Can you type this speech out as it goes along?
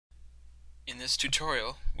In this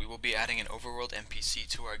tutorial, we will be adding an Overworld NPC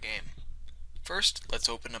to our game. First, let's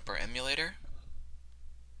open up our emulator.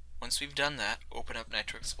 Once we've done that, open up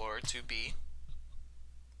Nitro Explorer 2B.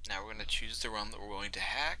 Now we're going to choose the ROM that we're going to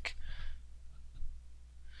hack.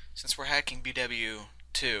 Since we're hacking BWOE,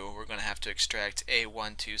 we're going to have to extract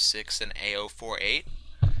A126 and A048.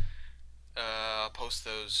 I'll post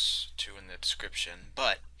those two in the description,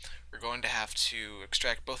 but we're going to have to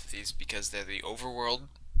extract both of these because they're the Overworld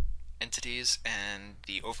Entities and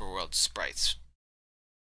the Overworld Sprites.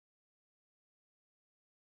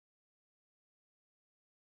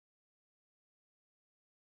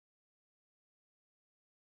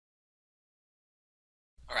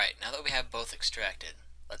 Alright, now that we have both extracted,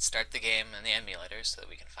 let's start the game in the emulator so that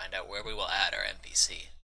we can find out where we will add our NPC.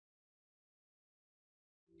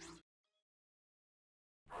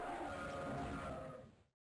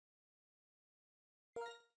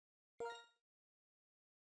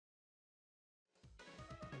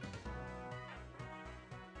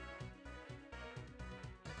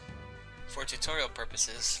 For tutorial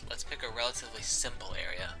purposes, let's pick a relatively simple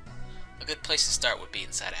area. A good place to start would be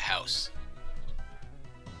inside a house.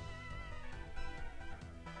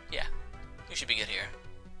 Yeah, we should be good here.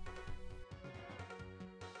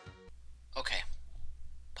 Okay,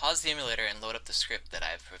 pause the emulator and load up the script that I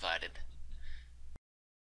have provided.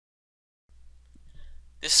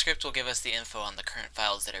 This script will give us the info on the current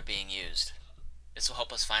files that are being used. This will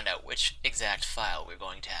help us find out which exact file we're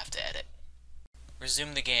going to have to edit.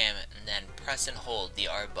 Resume the game and then press and hold the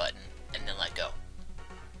R button and then let go.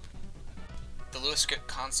 The Lua script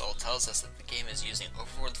console tells us that the game is using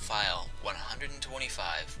Overworld file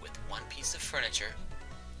 125 with one piece of furniture,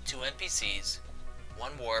 2 NPCs,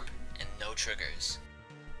 1 warp, and no triggers.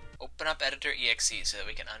 Open up editor.exe so that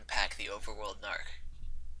we can unpack the Overworld NARC.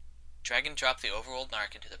 Drag and drop the Overworld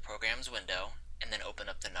NARC into the Programs window and then open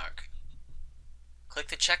up the NARC. Click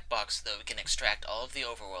the checkbox so that we can extract all of the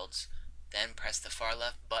overworlds, then press the far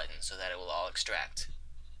left button so that it will all extract.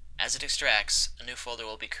 As it extracts, a new folder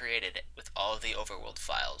will be created with all of the Overworld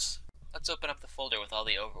files. Let's open up the folder with all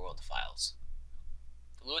the Overworld files.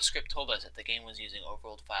 The Lua script told us that the game was using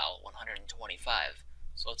Overworld file 125,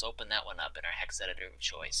 so let's open that one up in our hex editor of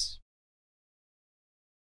choice.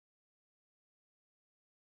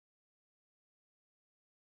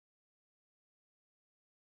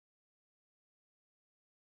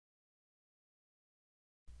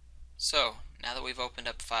 So, now that we've opened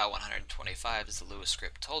up file 125 as the Lua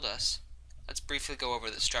script told us, let's briefly go over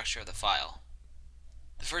the structure of the file.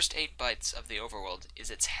 The first 8 bytes of the overworld is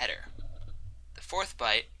its header. The 4th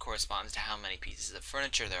byte corresponds to how many pieces of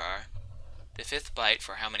furniture there are, the 5th byte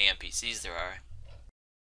for how many NPCs there are,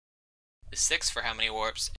 the 6th for how many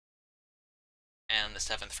warps, and the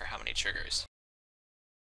 7th for how many triggers.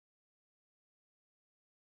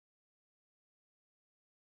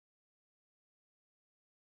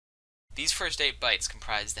 These first 8 bytes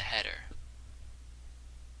comprise the header.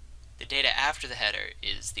 The data after the header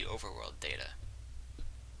is the overworld data.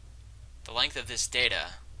 The length of this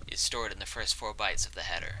data is stored in the first 4 bytes of the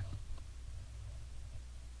header.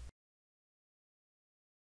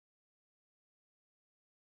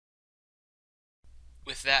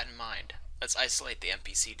 With that in mind, let's isolate the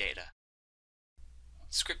NPC data.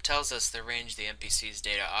 The script tells us the range the NPC's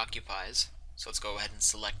data occupies, so let's go ahead and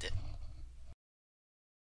select it.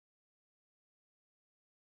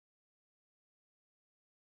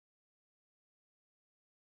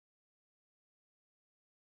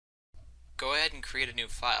 Go ahead and create a new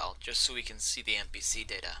file just so we can see the NPC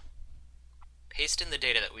data. Paste in the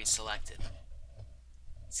data that we selected.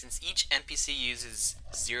 Since each NPC uses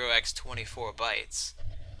 0x24 bytes,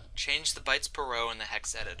 change the bytes per row in the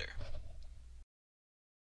hex editor.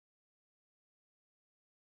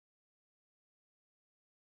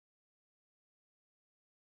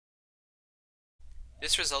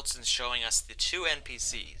 This results in showing us the 2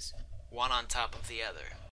 NPCs, one on top of the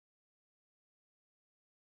other.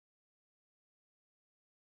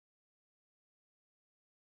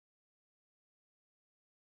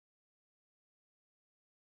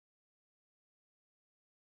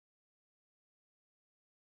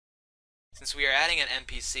 Since we are adding an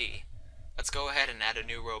NPC, let's go ahead and add a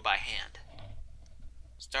new row by hand.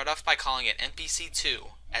 Start off by calling it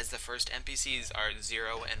NPC2, as the first NPCs are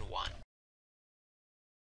 0 and 1.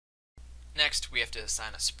 Next, we have to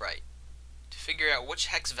assign a sprite. To figure out which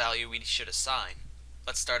hex value we should assign,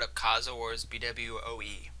 let's start up Kazo's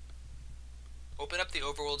BWOE. Open up the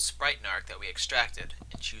Overworld Sprite NARC that we extracted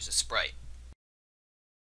and choose a sprite.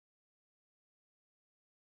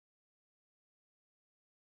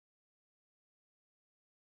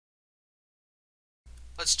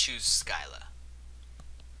 Let's choose Skyla.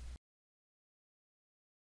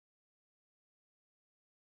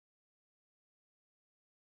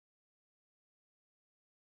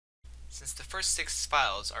 Since the first 6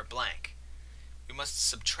 files are blank, we must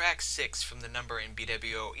subtract 6 from the number in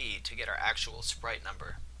BWOE to get our actual sprite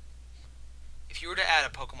number. If you were to add a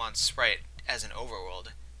Pokemon sprite as an overworld,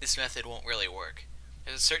 this method won't really work.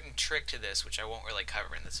 There's a certain trick to this which I won't really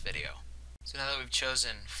cover in this video. So now that we've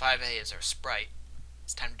chosen 5A as our sprite,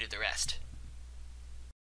 it's time to do the rest.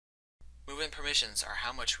 Move-in permissions are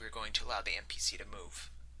how much we're going to allow the NPC to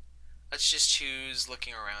move. Let's just choose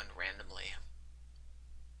looking around randomly.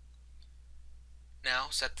 Now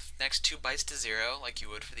set the next 2 bytes to 0 like you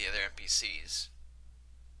would for the other NPCs.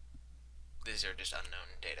 These are just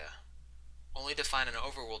unknown data. Only define an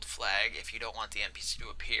overworld flag if you don't want the NPC to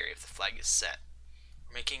appear if the flag is set.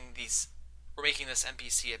 We're making this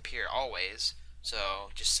NPC appear always,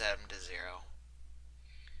 so just set them to 0.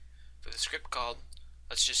 For the script called,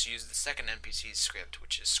 let's just use the second NPC's script,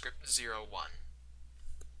 which is script 01.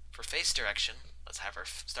 For face direction, let's have her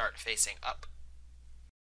start facing up.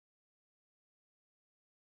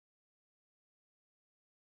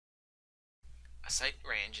 A sight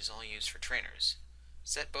range is only used for trainers.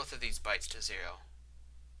 Set both of these bytes to 0.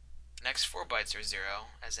 The next 4 bytes are 0,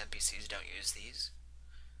 as NPCs don't use these.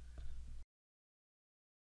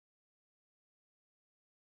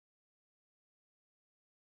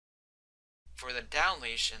 For the down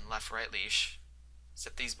leash and left-right leash,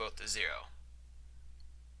 set these both to 0.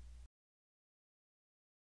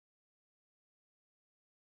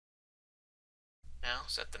 Now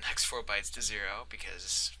set the next 4 bytes to 0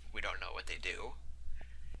 because we don't know what they do.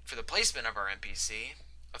 For the placement of our NPC,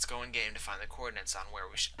 let's go in game to find the coordinates on where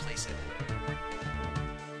we should place it.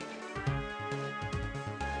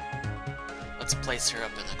 Let's place her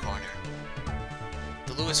up in the corner.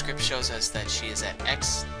 The Lua script shows us that she is at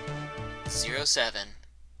X07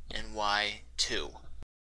 and Y2.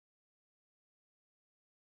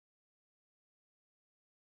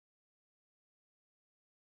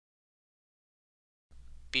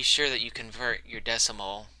 Be sure that you convert your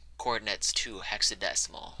decimal coordinates to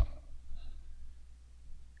hexadecimal.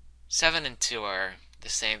 7 and 2 are the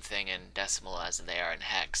same thing in decimal as they are in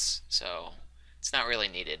hex, so it's not really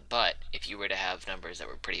needed, but if you were to have numbers that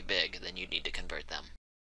were pretty big, then you'd need to convert them.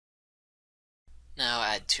 Now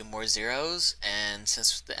add 2 more zeros, and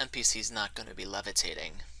since the NPC is not going to be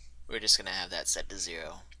levitating, we're just going to have that set to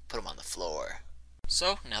 0. Put them on the floor.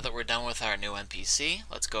 So, now that we're done with our new NPC,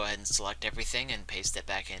 let's go ahead and select everything and paste it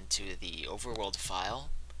back into the overworld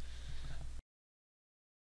file.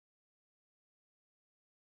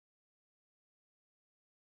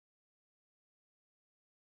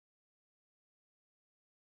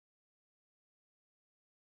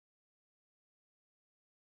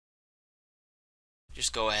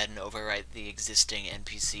 Just go ahead and overwrite the existing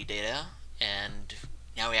NPC data, and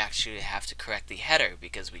now we actually have to correct the header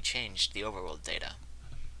because we changed the overworld data.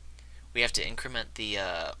 We have to increment the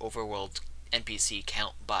overworld NPC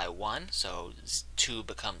count by 1, so 2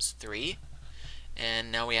 becomes 3,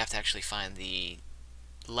 and now we have to actually find the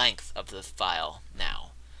length of the file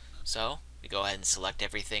now. So we go ahead and select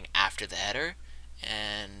everything after the header,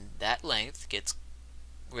 and that length gets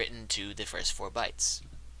written to the first 4 bytes.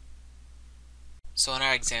 So in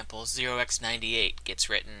our example, 0x98 gets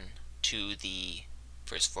written to the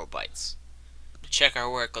first 4 bytes. To check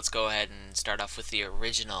our work, let's go ahead and start off with the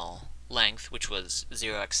original length, which was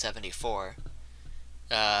 0x74.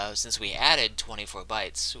 Since we added 24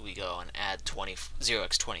 bytes, we go and add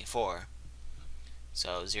 0x24.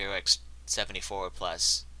 So 0x74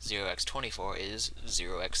 plus 0x24 is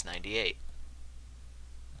 0x98.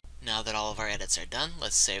 Now that all of our edits are done,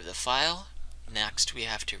 let's save the file. Next, we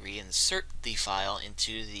have to reinsert the file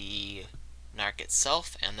into the NARC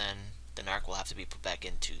itself, and then the NARC will have to be put back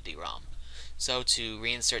into the ROM. So to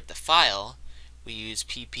reinsert the file, we use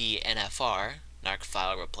PPNFR, NARC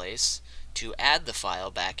file replace, to add the file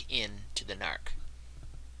back into the NARC.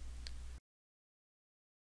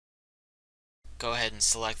 Go ahead and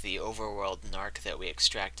select the overworld NARC that we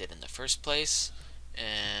extracted in the first place,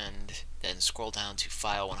 and then scroll down to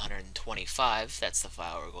file 125. That's the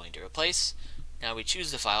file we're going to replace. Now we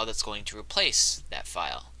choose the file that's going to replace that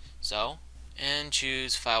file. So, and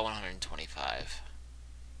choose file 125.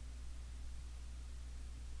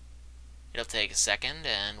 It'll take a second,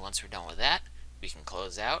 and once we're done with that, we can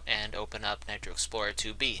close out and open up Nitro Explorer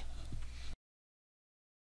 2B.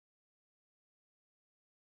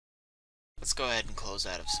 Let's go ahead and close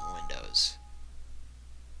out of some windows.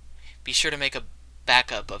 Be sure to make a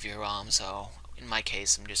backup of your ROM, so in my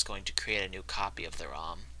case I'm just going to create a new copy of the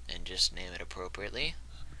ROM and just name it appropriately.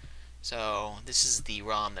 So this is the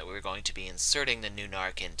ROM that we're going to be inserting the new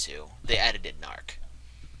NARC into, the edited NARC.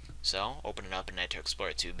 So open it up in Nitro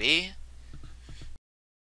Explorer 2B.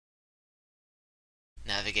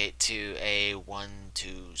 Navigate to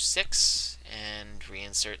A126 and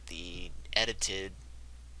reinsert the edited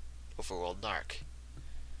Overworld NARC.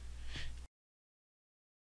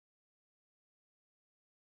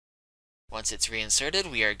 Once it's reinserted,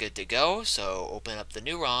 we are good to go, so open up the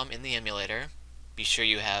new ROM in the emulator. Be sure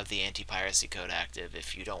you have the anti-piracy code active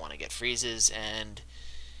if you don't want to get freezes, and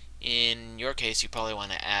in your case you probably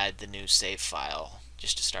want to add the new save file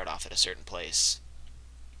just to start off at a certain place.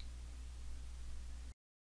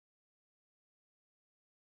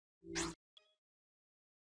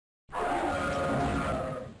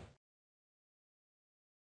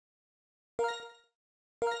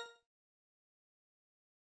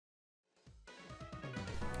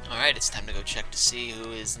 Alright, it's time to go check to see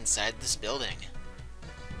who is inside this building.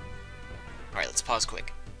 Alright, let's pause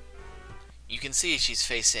quick. You can see she's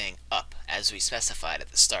facing up, as we specified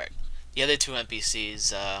at the start. The other two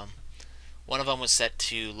NPCs, one of them was set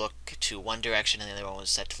to look to one direction and the other one was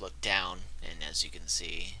set to look down, and as you can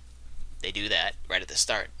see, they do that right at the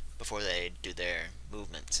start, before they do their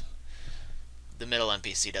movement. The middle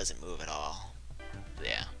NPC doesn't move at all. But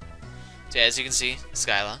yeah. So as you can see,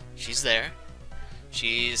 Skyla, she's there.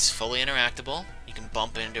 She's fully interactable. You can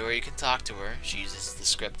bump into her, you can talk to her. She uses the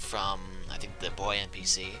script from, I think, the boy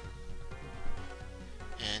NPC.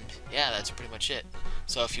 And yeah, that's pretty much it.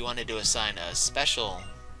 So if you wanted to assign a special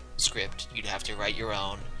script, you'd have to write your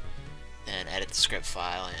own, then edit the script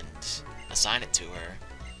file and assign it to her,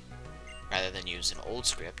 rather than use an old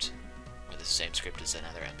script, or the same script as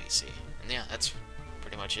another NPC. And yeah, that's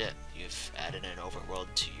pretty much it. You've added an overworld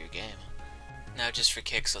to your game. Now just for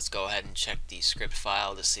kicks, let's go ahead and check the script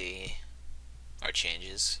file to see our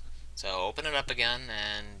changes. So open it up again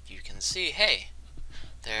and you can see, hey,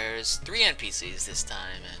 there's 3 NPCs this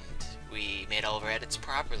time and we made all of our edits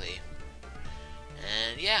properly.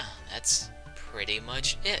 And yeah, that's pretty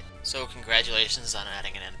much it. So congratulations on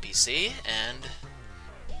adding an NPC and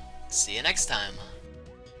see you next time.